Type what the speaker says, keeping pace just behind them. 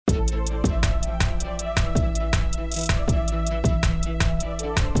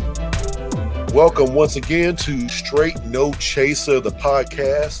Welcome once again to Straight No Chaser, the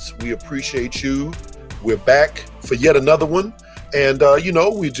podcast. We appreciate you. We're back for yet another one. And,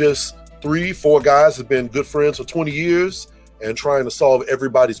 we just 3-4 guys have been good friends for 20 years and trying to solve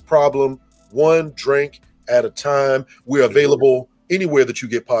everybody's problem one drink at a time. We're available anywhere that you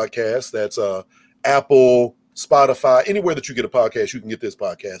get podcasts. That's Apple, Spotify, anywhere that you get a podcast, you can get this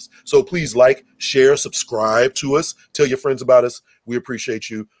podcast. So please like, share, subscribe to us. Tell your friends about us. We appreciate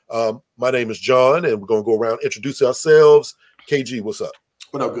you. My name is John, and we're going to go around, introduce ourselves. KG, what's up?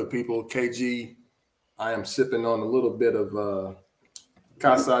 What up, good people? KG. I am sipping on a little bit of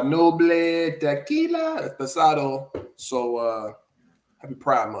Casa Noble Tequila Pasado. So happy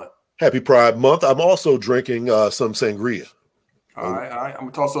Pride Month. Happy Pride Month. I'm also drinking some sangria. All right. I'm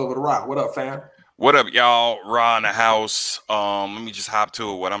going to toss over to Ra. What up, fam? What up, y'all? Ra in the house. Let me just hop to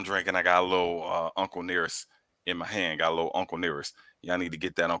it. What I'm drinking, I got a little Uncle Nearest in my hand. Got a little Uncle Nearest. Y'all need to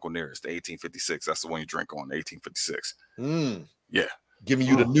get that Uncle Nearest, the 1856. That's the one you drink on, the 1856. Yeah. Giving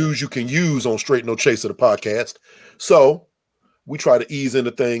you the news you can use on Straight No Chaser, the podcast. So we try to ease into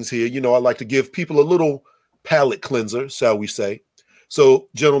things here. You know, I like to give people a little palate cleanser, shall we say. So,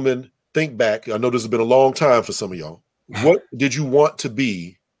 gentlemen, think back. I know this has been a long time for some of y'all. What did you want to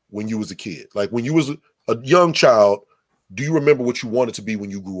be when you was a kid? Like when you was a young child, do you remember what you wanted to be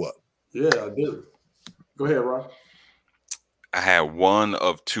when you grew up? Yeah, I do. Go ahead, Rob. I had one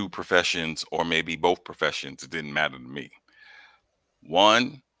of two professions, or maybe both professions. It didn't matter to me.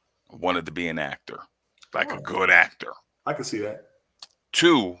 One, I wanted to be an actor, like a good actor. I can see that.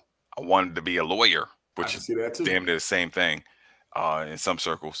 Two, I wanted to be a lawyer, which is damn near the same thing in some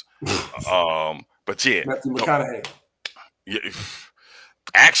circles. But yeah. Matthew McConaughey. Yeah.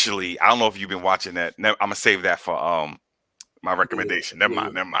 Actually, I don't know if you've been watching that. I'm gonna save that for my recommendation. Never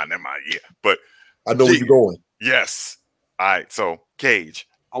mind. Yeah, but I know where you're going. Yes. All right. So, Cage.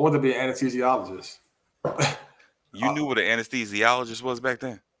 I wanted to be an anesthesiologist. You knew what an anesthesiologist was back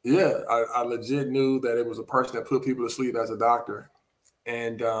then? Yeah, I legit knew that it was a person that put people to sleep as a doctor,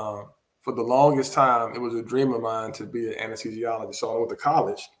 and for the longest time, it was a dream of mine to be an anesthesiologist. So I went to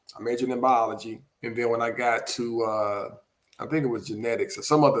college. I majored in biology, and then when I got to I think it was genetics or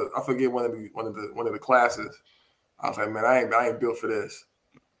some other, I forget one of the classes. I was like, man, I ain't built for this.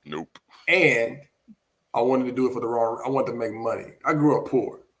 Nope. And I wanted to do it for the wrong. I wanted to make money. I grew up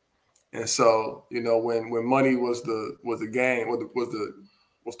poor, and so when money was the game,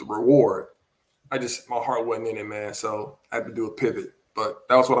 was the reward. My heart wasn't in it, man. So I had to do a pivot. But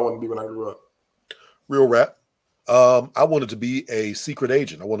that was what I wanted to be when I grew up. Real rap. I wanted to be a secret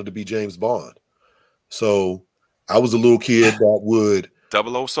agent. I wanted to be James Bond. So I was a little kid that would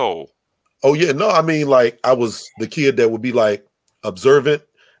 00 Soul. Oh yeah, no, I mean like I was the kid that would be like observant,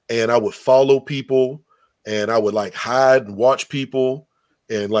 and I would follow people, and I would like hide and watch people,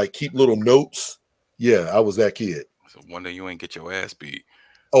 and like keep little notes. Yeah, I was that kid. So wonder you ain't get your ass beat.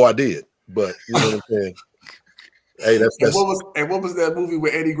 Oh, I did, but you know what I'm saying. Hey, that's what was that movie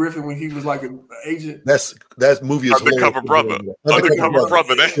with Eddie Griffin when he was like an agent? That movie is Undercover Brother. Undercover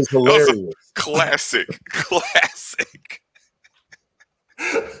Brother. That was hilarious. Classic.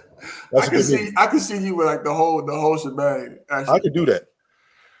 I can see you with like the whole shebang. Actually. I could do that.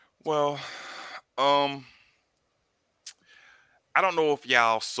 Well, I don't know if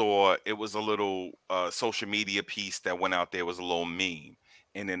y'all saw. It was a little social media piece that went out there. It was a little meme,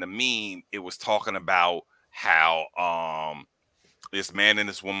 and in the meme, it was talking about how this man and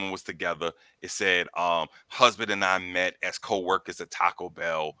this woman was together. It said, husband and I met as co-workers at Taco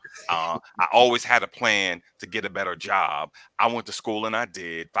Bell. I always had a plan to get a better job. I went to school and I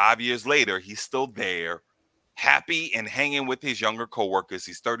did. 5 years later, he's still there, happy and hanging with his younger co-workers.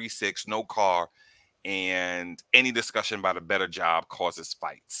 He's 36, no car. And any discussion about a better job causes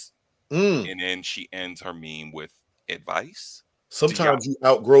fights. And then she ends her meme with advice. Sometimes you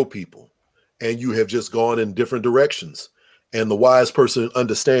outgrow people and you have just gone in different directions. And the wise person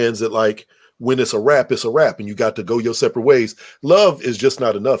understands that, like, when it's a wrap, and you got to go your separate ways. Love is just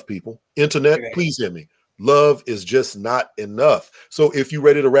not enough, people. Internet, please hear me. Love is just not enough. So if you're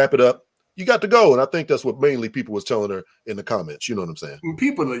ready to wrap it up, you got to go. And I think that's what mainly people was telling her in the comments. You know what I'm saying? When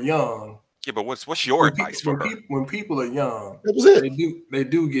people are young. Yeah, but what's your advice for her? When people are young, that was it. They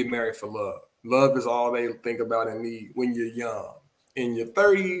do get married for love. Love is all they think about and need when you're young. In your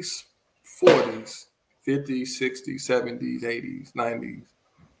 30s, 40s, 50s, 60s, 70s, 80s, 90s.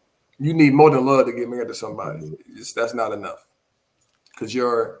 You need more than love to get married to somebody. That's not enough. Because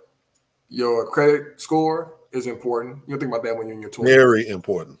your credit score is important. You think about that when you're in your 20s. Very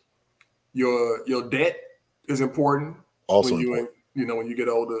important. Your debt is important. Also when you get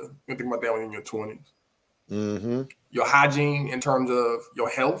older. You think about that when you're in your 20s. Mm-hmm. Your hygiene in terms of your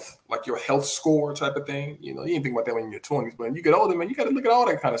health, like your health score type of thing. You didn't think about that when you're in your 20s, but when you get older, man, you got to look at all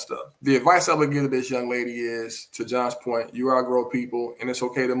that kind of stuff. The advice I would give to this young lady is, to John's point, you outgrow people, and it's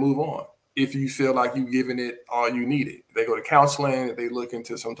okay to move on. If you feel like you've given it all you needed, they go to counseling, they look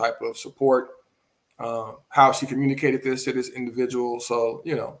into some type of support. How she communicated this to this individual. So,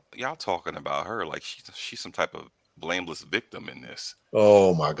 y'all talking about her like she's some type of blameless victim in this.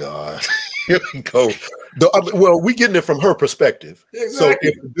 Oh my God. Here we go. Well, we getting it from her perspective. Exactly. So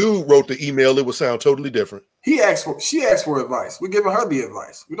if the dude wrote the email, it would sound totally different. She asked for advice. We're giving her the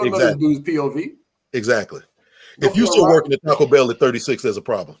advice. We don't know this dude's POV. Exactly. If you still working at Taco Bell at 36, there's a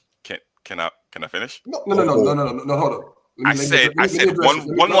problem. Can I finish? No, hold on. I said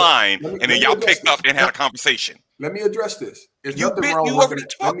one line, and then y'all picked up and had a conversation. Let me address this. You already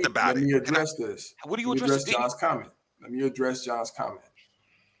talked about it. Let me address this. What do you address John's comment? Let me address John's comment.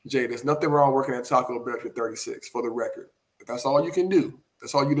 Jay, there's nothing wrong working at Taco Bell at 36, for the record. If that's all you can do,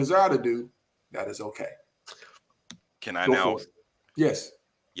 that's all you desire to do, that is okay. Can I now? Yes.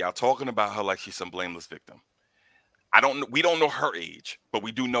 Y'all talking about her like she's some blameless victim. We don't know her age, but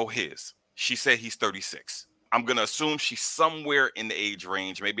we do know his. She said he's 36. I'm going to assume she's somewhere in the age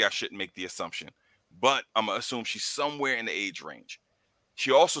range. Maybe I shouldn't make the assumption, but I'm going to assume she's somewhere in the age range.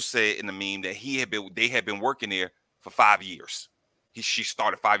 She also said in the meme that they had been working there for 5 years. She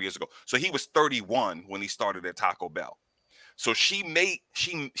started 5 years ago. So he was 31 when he started at Taco Bell. So she met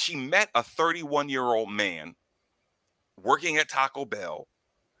a 31-year-old man working at Taco Bell,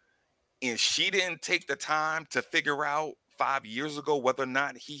 and she didn't take the time to figure out 5 years ago whether or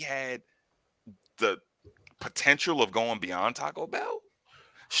not he had the potential of going beyond Taco Bell.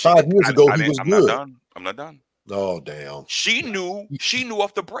 5 years ago, he was good. I'm not done. Oh, damn. She knew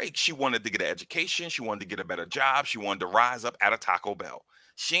off the break. She wanted to get an education. She wanted to get a better job. She wanted to rise up at a Taco Bell.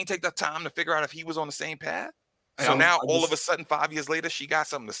 She ain't take the time to figure out if he was on the same path. So now, all of a sudden, 5 years later, she got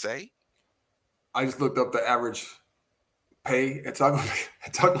something to say. I just looked up the average pay at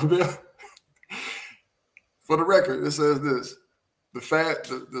Taco Bell. For the record, it says this: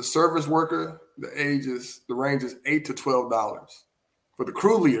 the service worker, the range is $8 to $12. For the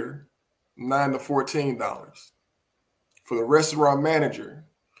crew leader, $9 to $14. For the restaurant manager,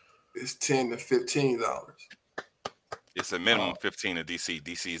 it's $10 to $15. It's a minimum 15 in DC.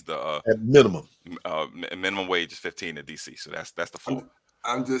 DC is the at minimum. Minimum wage is 15 in DC. So that's the floor.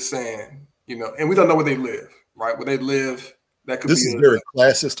 I'm just saying, and we don't know where they live, right? Where they live, that could this be. This is very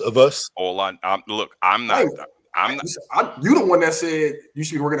classist of us. I'm not. You the one that said you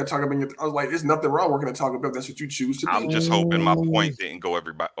should be working at Taco Bell. I was like, there's nothing wrong working at Taco Bell. That's what you choose to do. I'm just hoping my point didn't go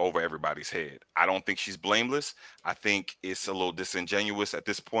over everybody's head. I don't think she's blameless. I think it's a little disingenuous at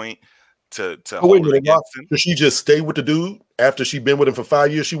this point to hold her against him. Does she just stay with the dude after she's been with him for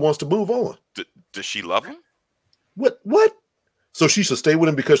 5 years? She wants to move on. Does she love him? What? So she should stay with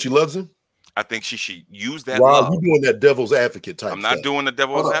him because she loves him? I think she should use that love. You're doing that devil's advocate type. I'm not doing the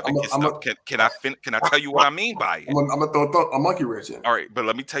devil's advocate stuff. Can I tell you what I mean by it? I'm gonna throw a monkey wrench in. All right, but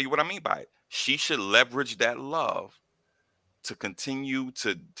let me tell you what I mean by it. She should leverage that love to continue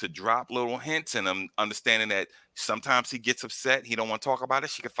to drop little hints in him, understanding that sometimes he gets upset. He don't want to talk about it.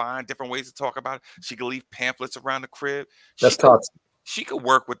 She could find different ways to talk about it. She could leave pamphlets around the crib. That's toxic. She could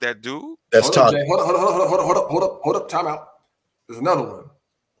work with that dude. That's toxic. Hold up. Time out. There's another one.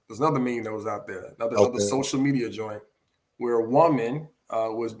 There's another meme that was out there, another social media joint where a woman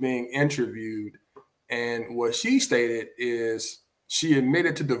was being interviewed, and what she stated is she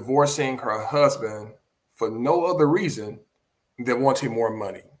admitted to divorcing her husband for no other reason than wanting more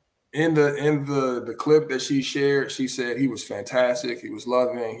money. In the clip that she shared, she said he was fantastic, he was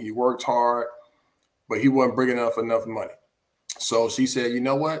loving, he worked hard, but he wasn't bringing enough money. So she said, you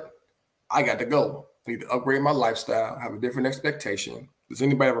know what? I got to go. I need to upgrade my lifestyle, have a different expectation. Does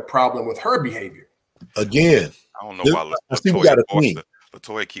anybody have a problem with her behavior? Again, I don't know why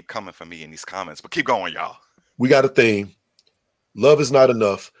Latoya keep coming for me in these comments, but keep going, y'all. We got a theme. Love is not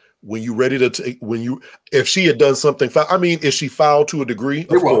enough. When you ready to take, if she had done something, is she foul to a degree?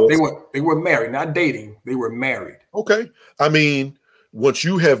 They were married, not dating. They were married. Okay. Once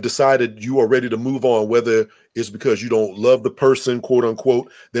you have decided you are ready to move on, whether it's because you don't love the person, quote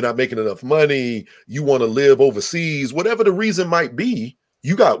unquote, they're not making enough money, you want to live overseas, whatever the reason might be,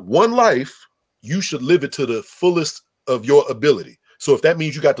 you got one life, you should live it to the fullest of your ability. So if that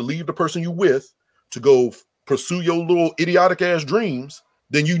means you got to leave the person you with to go pursue your little idiotic ass dreams,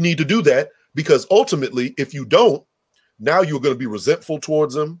 then you need to do that, because ultimately, if you don't, now you're going to be resentful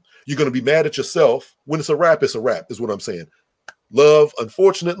towards them. You're going to be mad at yourself. When it's a wrap, is what I'm saying. Love,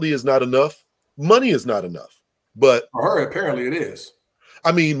 unfortunately, is not enough. Money is not enough. But for her, apparently it is.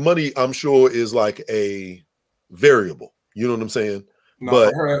 I mean, money, I'm sure, is like a variable. You know what I'm saying? No,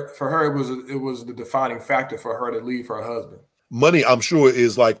 but for her, it was the defining factor for her to leave her husband. Money, I'm sure,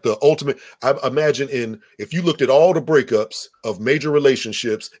 is like the ultimate. I imagine if you looked at all the breakups of major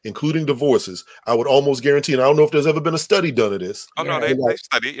relationships, including divorces, I would almost guarantee, and I don't know if there's ever been a study done of this. Oh no, they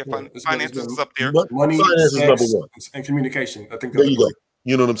study it. Finances is up there. Money, finances sex, number one, and communication. I think there you go.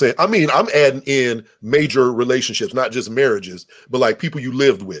 You know what I'm saying? I mean, I'm adding in major relationships, not just marriages, but like people you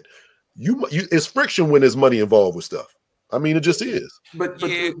lived with. You it's friction when there's money involved with stuff. I mean, it just is. But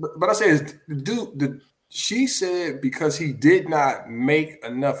I say is, she said because he did not make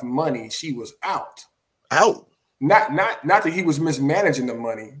enough money, she was out. Out. Not that he was mismanaging the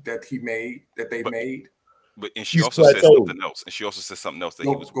money that they made. But and she also said something else. And she also said something else that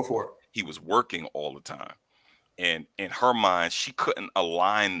he was working all the time. And in her mind, she couldn't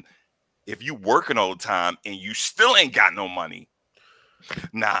align. If you working all the time and you still ain't got no money,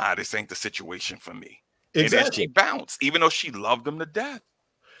 nah, this ain't the situation for me. Exactly. And then she bounced, even though she loved him to death.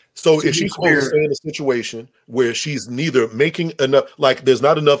 So if she's supposed to stay in a situation where she's neither making enough, like there's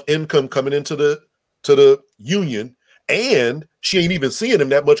not enough income coming into the union, and she ain't even seeing him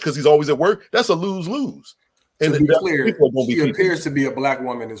that much because he's always at work, that's a lose-lose. And to be clear, she appears to be a black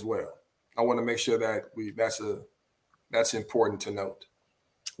woman as well. I want to make sure that that's important to note.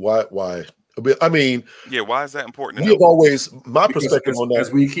 Why? I mean, yeah. Why is that important? We have always perspective on that.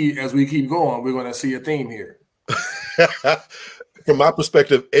 As we keep going, we're going to see a theme here. From my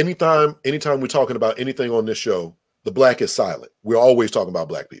perspective, anytime we're talking about anything on this show, the black is silent. We're always talking about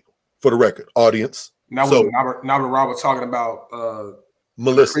black people. For the record, audience. Now when Rob was talking about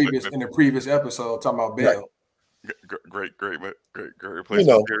Melissa in the previous episode, talking about Bell. Great place. You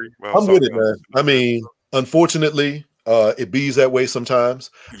know, I'm with it, man. I mean, unfortunately, it bees that way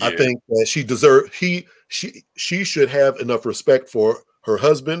sometimes. Yeah. I think that she should have enough respect for her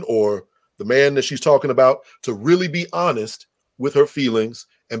husband or the man that she's talking about to really be honest with her feelings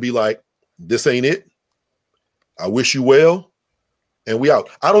and be like, this ain't it. I wish you well. And we out.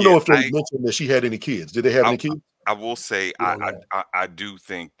 I don't know if they mentioned that she had any kids. Did they have any kids? I will say I do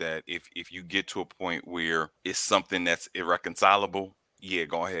think that if you get to a point where it's something that's irreconcilable, yeah,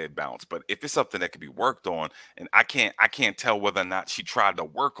 go ahead, bounce. But if it's something that could be worked on, and I can't tell whether or not she tried to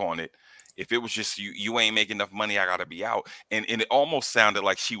work on it. If it was just you ain't making enough money, I gotta be out. And it almost sounded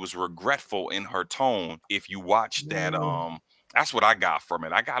like she was regretful in her tone. If you watch that, that's what I got from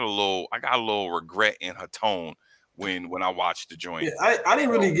it. I got a little regret in her tone when I watched the joint. Yeah, I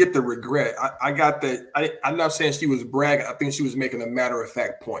didn't really get the regret. I got that. I'm not saying she was bragging. I think she was making a matter of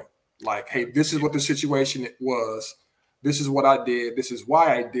fact point. Like, hey, this is what the situation was. This is what I did. This is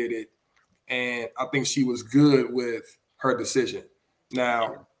why I did it. And I think she was good with her decision.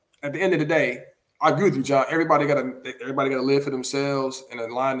 Now, at the end of the day, I agree with you, John. Everybody gotta live for themselves and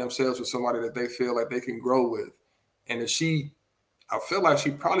align themselves with somebody that they feel like they can grow with. And I feel like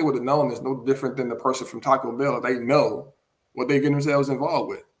she probably would have known this no different than the person from Taco Bell. They know what they get themselves involved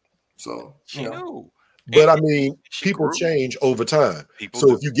with. So she knew. But I mean, people change over time.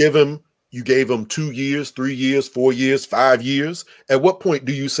 So if you gave him 2 years, 3 years, 4 years, 5 years, at what point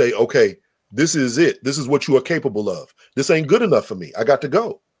do you say, okay, this is it. This is what you are capable of. This ain't good enough for me. I got to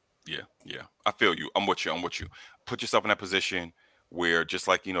go. Yeah. I feel you. I'm with you. Put yourself in that position where just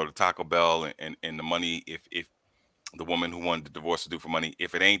like, the Taco Bell and the money, if the woman who wanted the divorce to do for money,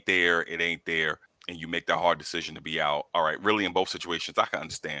 if it ain't there, it ain't there. And you make that hard decision to be out. All right. Really, in both situations, I can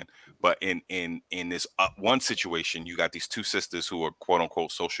understand. But in this one situation, you got these two sisters who are quote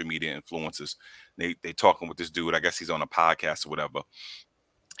unquote social media influencers. They talking with this dude. I guess he's on a podcast or whatever.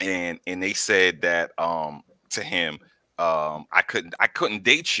 And they said that to him, I couldn't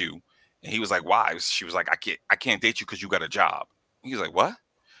date you. And he was like, why? She was like, I can't date you because you got a job. He was like, what?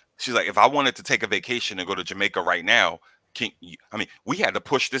 She's like, if I wanted to take a vacation and go to Jamaica right now, we had to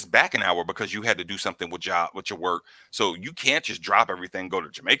push this back an hour because you had to do something with your work. So you can't just drop everything, go to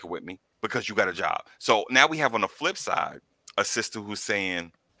Jamaica with me because you got a job. So now we have on the flip side a sister who's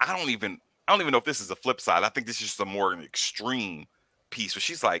saying, I don't even know if this is a flip side. I think this is just a more extreme piece where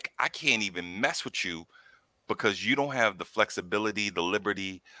she's like, I can't even mess with you because you don't have the flexibility, the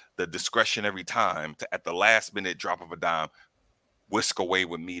liberty, the discretion every time to, at the last minute drop of a dime, whisk away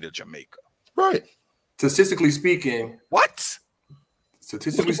with me to Jamaica. Right. Statistically speaking, what?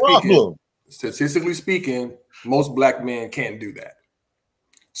 Statistically speaking, most black men can't do that.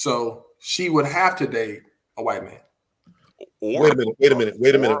 So she would have to date a white man. Wait a minute.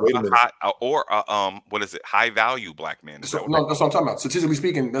 Or what is it? High value black man. That's what I'm talking about. Statistically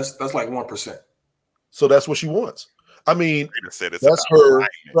speaking, that's like 1%. So that's what she wants. I mean, that's her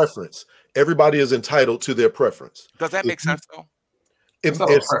preference. Everybody is entitled to their preference. Does that make sense though?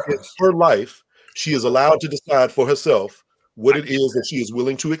 It's her life. She is allowed to decide for herself what it is that she is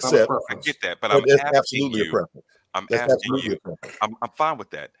willing to accept. I get that, but that's absolutely a preference. That's absolutely a preference. I'm fine with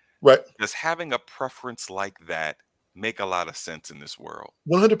that. Right. Does having a preference like that make a lot of sense in this world?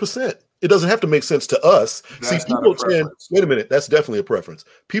 100%. It doesn't have to make sense to us. See, people wait a minute, that's definitely a preference.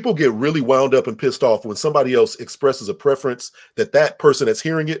 People get really wound up and pissed off when somebody else expresses a preference that person that's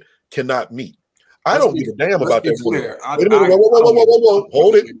hearing it cannot meet. I don't give a damn about that. Wait a minute, whoa.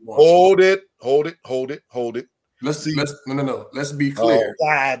 Hold it. Let's be clear. Oh,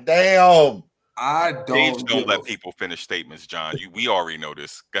 God damn. I don't let people finish statements, John. We already know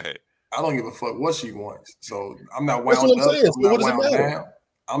this. Go ahead. I don't give a fuck what she wants. So I'm not wound up. I'm not wound down.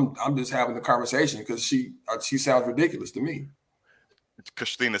 I'm just having the conversation because she sounds ridiculous to me.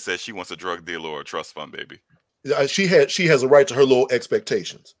 Christina says she wants a drug dealer or a trust fund, baby. She has a right to her little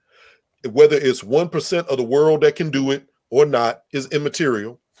expectations. Whether it's 1% of the world that can do it or not is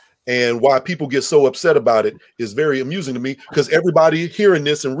immaterial. And why people get so upset about it is very amusing to me because everybody hearing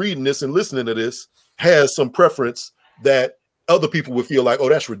this and reading this and listening to this has some preference that other people would feel like, oh,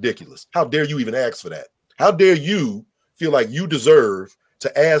 that's ridiculous. How dare you even ask for that? How dare you feel like you deserve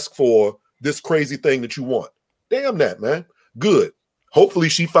to ask for this crazy thing that you want? Damn that, man. Good. Hopefully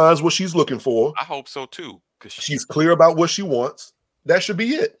she finds what she's looking for. I hope so too. Because she's clear about what she wants. That should be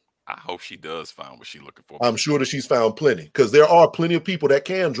it. I hope she does find what she's looking for. I'm sure that she's found plenty because there are plenty of people that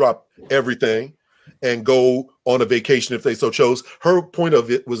can drop everything and go on a vacation if they so chose. Her point of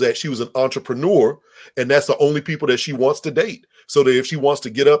it was that she was an entrepreneur and that's the only people that she wants to date. So that if she wants to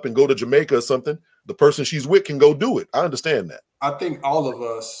get up and go to Jamaica or something, the person she's with can go do it. I understand that. I think all of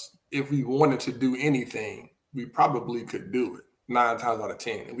us, if we wanted to do anything, we probably could do it 9 times out of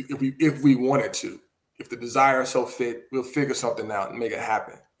 10. If we wanted to, if the desire is so fit, we'll figure something out and make it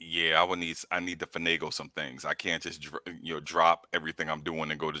happen. Yeah, I need to finagle some things. I can't just drop everything I'm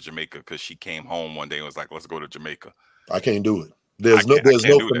doing and go to Jamaica because she came home one day and was like, let's go to Jamaica. I can't do it. There's no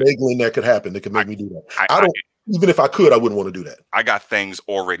finagling that could happen that could make me do that. I don't. Even if I could, I wouldn't want to do that. I got things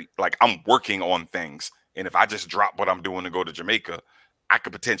already. Like I'm working on things, and if I just drop what I'm doing and go to Jamaica, I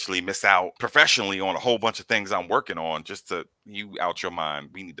could potentially miss out professionally on a whole bunch of things I'm working on. Just to you out your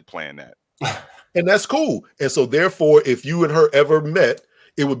mind, we need to plan that. And that's cool. And so, therefore, if you and her ever met,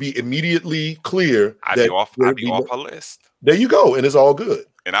 it would be immediately clear I'd be off her list. There you go, and it's all good.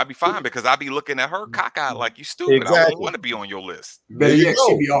 And I'd be fine because I'd be looking at her cockeyed like you stupid. Exactly. I wouldn't want to be on your list. Better yet,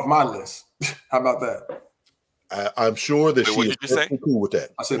 she'd be off my list. How about that? I'm sure that she is cool with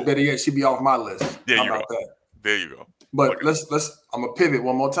that. I said, better yet, she'd be off my list. There you go. But let's I'm gonna pivot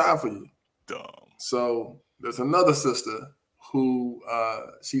one more time for you. Dumb. So there's another sister who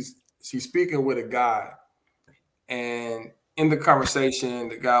she's speaking with a guy, and in the conversation,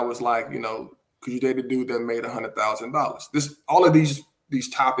 the guy was like, could you date a dude that made $100,000? All of these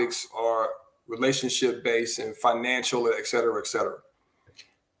topics are relationship based and financial, et cetera, et cetera.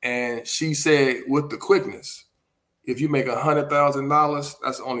 And she said, with the quickness, if you make $100,000,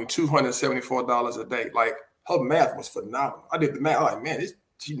 that's only $274 a day. Like her math was phenomenal. I did the math. I'm like, man,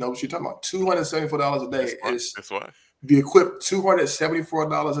 she knows what she's talking about. $274 a day is the equivalent.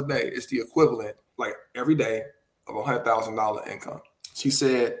 $274 a day is the equivalent, like every day, of $100,000 income. She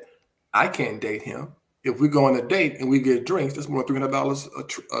said, I can't date him. If we go on a date and we get drinks, that's more than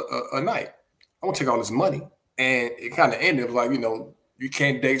 $300 a night. I won't take all this money. And it kind of ended like, you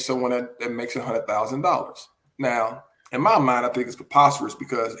can't date someone that makes $100,000. Now, in my mind, I think it's preposterous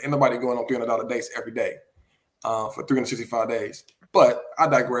because ain't nobody going on $300 dates every day for 365 days. But I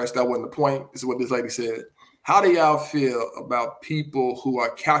digress. That wasn't the point. This is what this lady said. How do y'all feel about people who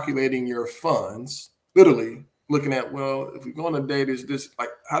are calculating your funds, literally looking at, well, if we go on a date, is this like,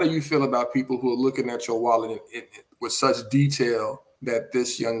 how do you feel about people who are looking at your wallet with such detail that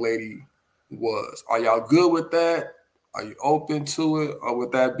this young lady was? Are y'all good with that? Are you open to it? Or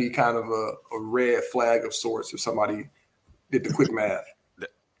would that be kind of a red flag of sorts if somebody did the quick math?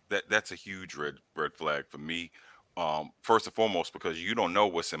 That's a huge red flag for me. First and foremost, because you don't know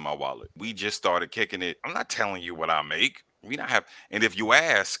what's in my wallet. We just started kicking it. I'm not telling you what I make. And if you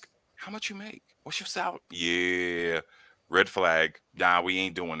ask, how much you make? What's your salary? Yeah, red flag. Nah, we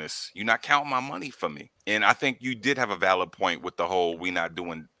ain't doing this. You're not counting my money for me. And I think you did have a valid point with the whole we not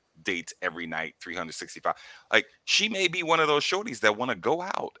doing dates every night, 365. Like she may be one of those shorties that want to go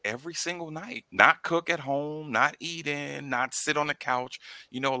out every single night, not cook at home, not eat in, not sit on the couch.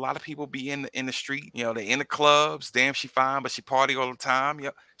 A lot of people be in the street, they in the clubs. Damn, she fine, but she party all the time.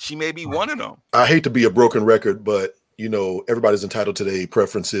 Yeah, she may be one of them. I hate to be a broken record, but everybody's entitled to their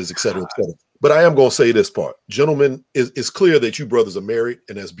preferences, et cetera, et cetera. But I am going to say this part. Gentlemen, it's clear that you brothers are married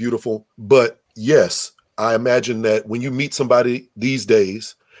and that's beautiful. But yes, I imagine that when you meet somebody these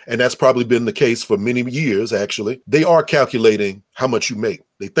days, and that's probably been the case for many years, actually, they are calculating how much you make.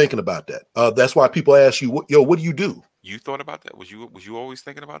 They're thinking about that. That's why people ask you, yo, what do you do? You thought about that? Was you always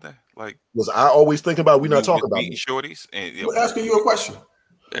thinking about that? Like, was I always thinking about? We're not talking about me. Shorties. And we're asking you a question.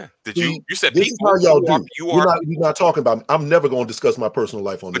 Yeah. Did you said this people? Is how y'all do. You're not talking about me. I'm never going to discuss my personal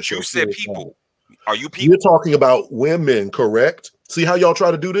life on this show. But you said people. Are you people? You're talking about women, correct? See how y'all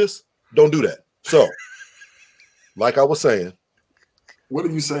try to do this? Don't do that. So, like I was saying. What are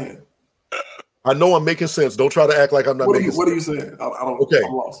you saying? I know I'm making sense. Don't try to act like I'm not making sense. What are you saying? I don't. Okay.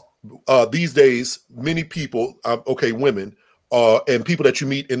 I'm lost. These days, many people, women, and people that you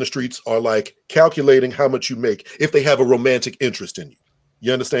meet in the streets are like calculating how much you make if they have a romantic interest in you.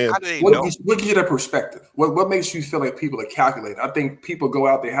 You understand? What gives you that perspective? What makes you feel like people are calculating? I think people go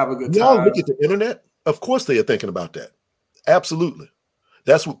out, they have a good time. Y'all look at the internet. Of course they are thinking about that. Absolutely.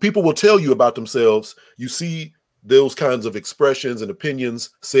 That's what people will tell you about themselves. You see those kinds of expressions and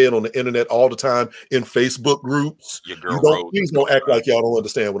opinions said on the internet all the time in Facebook groups. Your girl Rose. Please don't act like y'all don't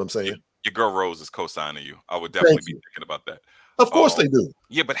understand what I'm saying. Your girl Rose is co-signing you. I would definitely be thinking about that. Of course they do.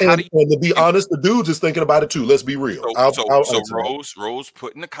 Yeah, but how do you? And to be honest, the dudes is thinking about it too. Let's be real. So Rose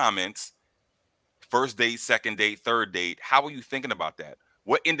put in the comments, first date, second date, third date. How are you thinking about that?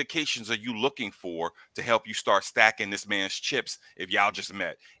 What indications are you looking for to help you start stacking this man's chips if y'all just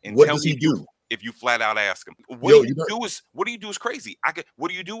met? And what does he do? If you flat out ask him, what do you do is crazy. What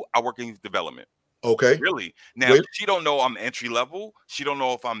do you do? I work in youth development. Okay. Really? Now, she don't know I'm entry level. She don't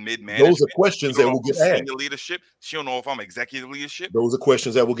know if I'm mid-management. Those are questions that will get asked. Senior leadership. She don't know if I'm executive leadership. Those are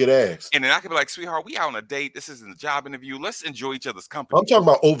questions that will get asked. And then I could be like, sweetheart, we out on a date. This isn't a job interview. Let's enjoy each other's company. I'm talking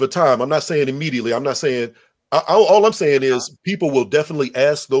about over time. I'm not saying immediately. I'm not saying... all I'm saying is people will definitely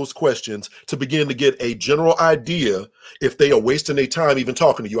ask those questions to begin to get a general idea if they are wasting their time even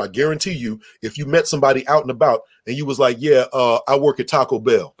talking to you. I guarantee you, if you met somebody out and about and you was like, yeah, I work at Taco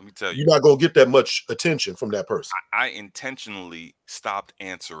Bell. Let me tell you, you're not going to get that much attention from that person. I intentionally stopped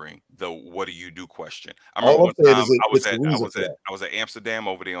answering the "what do you do" question. I remember one time I was at Amsterdam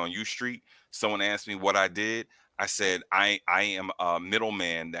over there on U Street. Someone asked me what I did. I said, I am a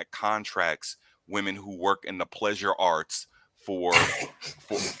middleman that contracts women who work in the pleasure arts for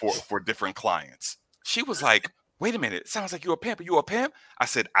different clients. She was like, wait a minute, it sounds like you're a pimp. Are you a pimp? I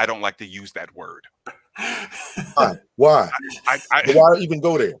said, I don't like to use that word. Why? Why even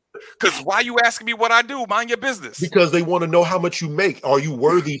go there? Because why are you asking me what I do? Mind your business. Because they want to know how much you make. Are you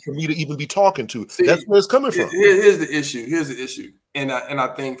worthy for me to even be talking to? See, that's where it's coming from. Here's the issue. And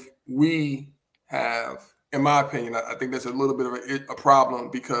I think we have, in my opinion, I think there's a little bit of a problem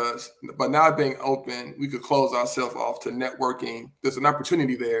because by not being open, we could close ourselves off to networking. There's an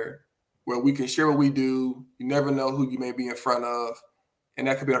opportunity there where we can share what we do. You never know who you may be in front of. And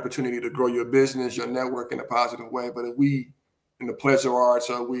that could be an opportunity to grow your business, your network in a positive way. But if we in the pleasure arts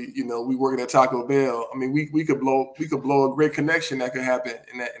or we working at Taco Bell, I mean, we could blow a great connection that could happen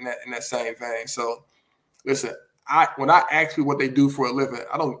in that same vein. So listen, when I ask people what they do for a living,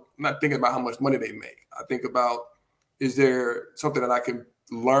 I'm not thinking about how much money they make. I think about, is there something that I can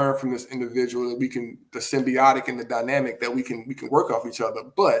learn from this individual that the symbiotic and the dynamic that we can work off each other.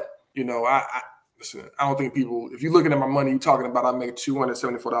 But, listen, I don't think people, if you're looking at my money, you're talking about I make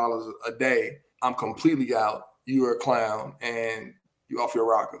 $274 a day. I'm completely out. You're a clown and you off your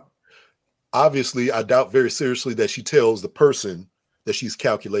rocker. Obviously, I doubt very seriously that she tells the person that she's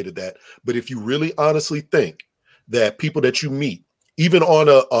calculated that. But if you really honestly think that people that you meet, even on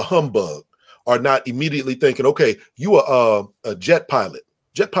a humbug, are not immediately thinking, okay, you are a jet pilot.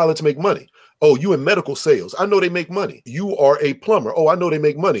 Jet pilots make money. Oh, you in medical sales. I know they make money. You are a plumber. Oh, I know they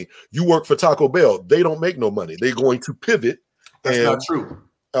make money. You work for Taco Bell. They don't make no money. They're going to pivot. That's not true.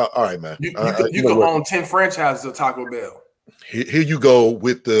 All right, man. You can own 10 franchises of Taco Bell. Here you go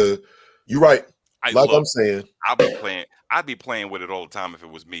with you're right. I'm saying. I'd be playing with it all the time if it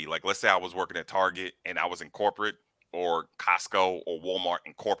was me. Like, let's say I was working at Target and I was in corporate, or Costco or Walmart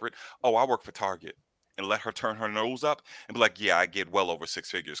in corporate. Oh, I work for Target. And let her turn her nose up and be like, yeah, I get well over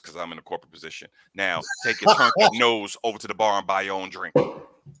 6 figures because I'm in a corporate position. Now take your turn that nose over to the bar and buy your own drink.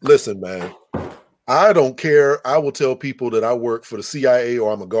 Listen, man, I don't care. I will tell people that I work for the CIA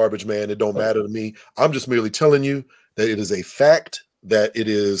or I'm a garbage man. It don't matter to me. I'm just merely telling you that it is a fact, that it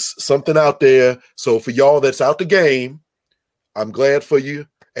is something out there. So for y'all that's out the game, I'm glad for you.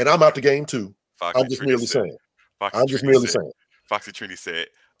 And I'm out the game too. I'm just merely saying. Foxy Trini said,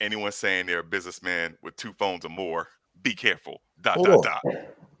 anyone saying they're a businessman with 2 phones or more, be careful. ...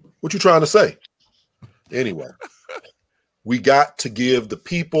 What you trying to say? Anyway, we got to give the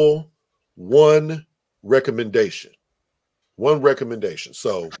people one recommendation.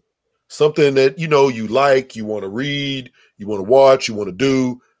 So Something that, you know, you like, you want to read, you want to watch, you want to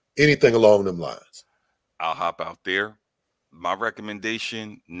do, anything along them lines. I'll hop out there. My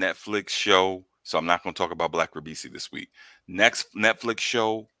recommendation, Netflix show. So I'm not going to talk about Black Ribisi this week. Next Netflix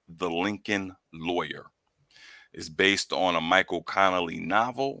show, The Lincoln Lawyer. It's based on a Michael Connelly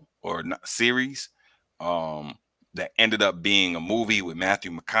novel or series that ended up being a movie with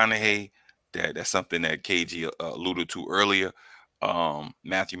Matthew McConaughey. That's something that KG alluded to earlier.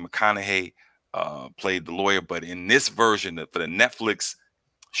 Matthew McConaughey played the lawyer, but in this version for the Netflix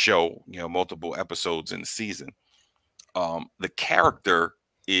show, you know, multiple episodes in the season, the character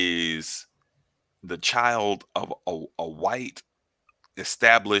is the child of a white,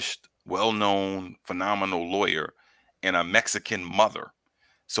 established, well-known, phenomenal lawyer and a Mexican mother.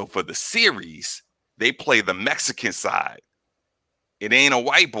 So for the series, they play the Mexican side. It ain't a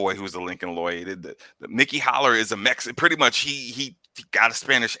white boy who's the Lincoln lawyer. The Mickey Holler is a Mexican. Pretty much, he got a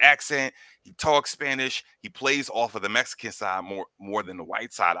Spanish accent. He talks Spanish. He plays off of the Mexican side more than the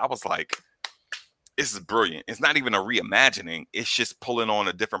white side. I was like, this is brilliant. It's not even a reimagining. It's just pulling on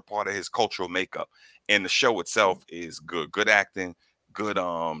a different part of his cultural makeup. And the show itself is good. Good acting, good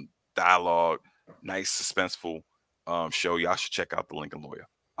dialogue, nice suspenseful show. Y'all should check out The Lincoln Lawyer.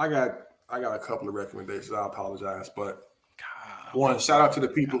 I got a couple of recommendations. I apologize, but one, shout out to the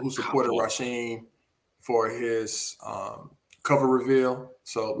people who supported Rasheem for his cover reveal.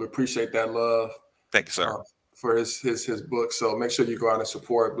 So we appreciate that love. Thank you, sir. For his book. So make sure you go out and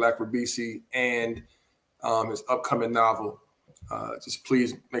support Black Ribisi and his upcoming novel. Just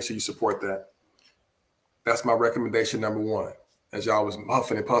please make sure you support that. That's my recommendation number one. As y'all was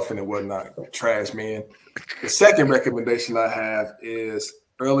huffing and puffing and whatnot, trash man. The second recommendation I have is,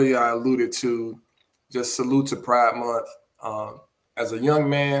 earlier I alluded to, just salute to Pride Month. As a young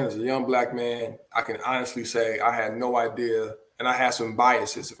man, as a young Black man, I can honestly say I had no idea, and I had some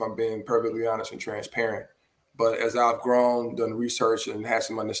biases, if I'm being perfectly honest and transparent. But as I've grown, done research, and had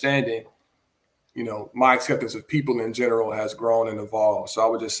some understanding, you know, my acceptance of people in general has grown and evolved. So I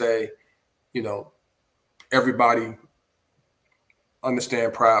would just say, you know, everybody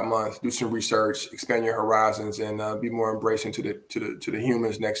understand Pride Month, do some research, expand your horizons, and be more embracing to the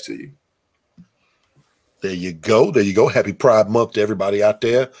humans next to you. There you go. There you go. Happy Pride Month to everybody out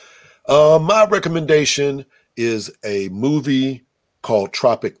there. My recommendation is a movie called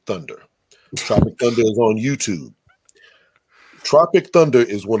Tropic Thunder. Tropic Thunder is on YouTube. Tropic Thunder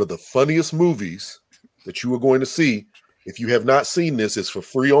is one of the funniest movies that you are going to see. If you have not seen this, it's for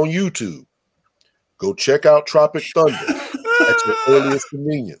free on YouTube. Go check out Tropic Thunder at your earliest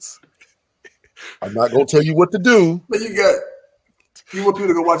convenience. I'm not going to tell you what to do. But you want people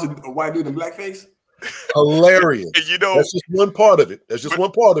to go watch a white dude in blackface? Hilarious. And you know, that's just one part of it.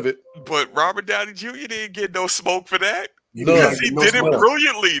 One part of it. But Robert Downey Jr. didn't get no smoke for that. Because he did it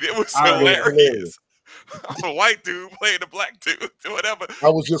brilliantly. It was hilarious. I'm a white dude playing a black dude, whatever. I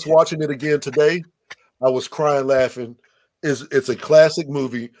was just watching it again today. I was crying, laughing. It's a classic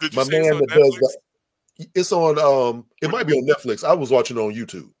movie. My man that does that. It's on. It might be on Netflix. I was watching it on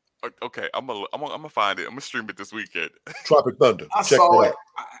YouTube. Okay, I'm gonna find it. I'm gonna stream it this weekend. Tropic Thunder. I saw it.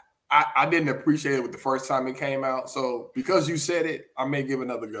 I didn't appreciate it the first time it came out. So because you said it, I may give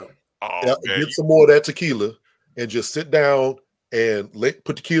another go. Get some more of that tequila and just sit down and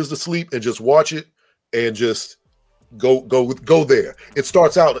put the kids to sleep and just watch it and just go there. It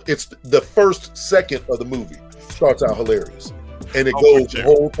starts out. It's the first second of the movie starts out hilarious, and it goes the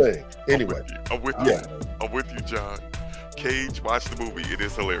whole thing. Anyway, I'm with you. I'm with you, John. Cage, watch the movie. It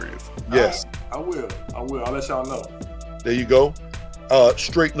is hilarious. Yes, I will. I'll let y'all know. There you go.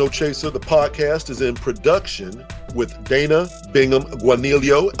 Straight No Chaser, the podcast, is in production with Dana Bingham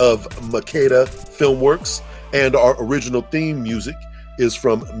Guanilio of Makeda Filmworks, and our original theme music is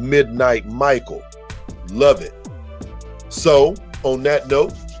from Midnight Michael. Love it. So, on that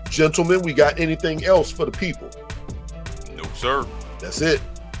note, gentlemen, we got anything else for the people? No, sir. That's it.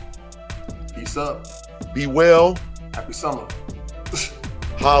 Peace up. Be well. Happy summer.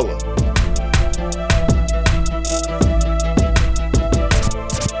 Holla.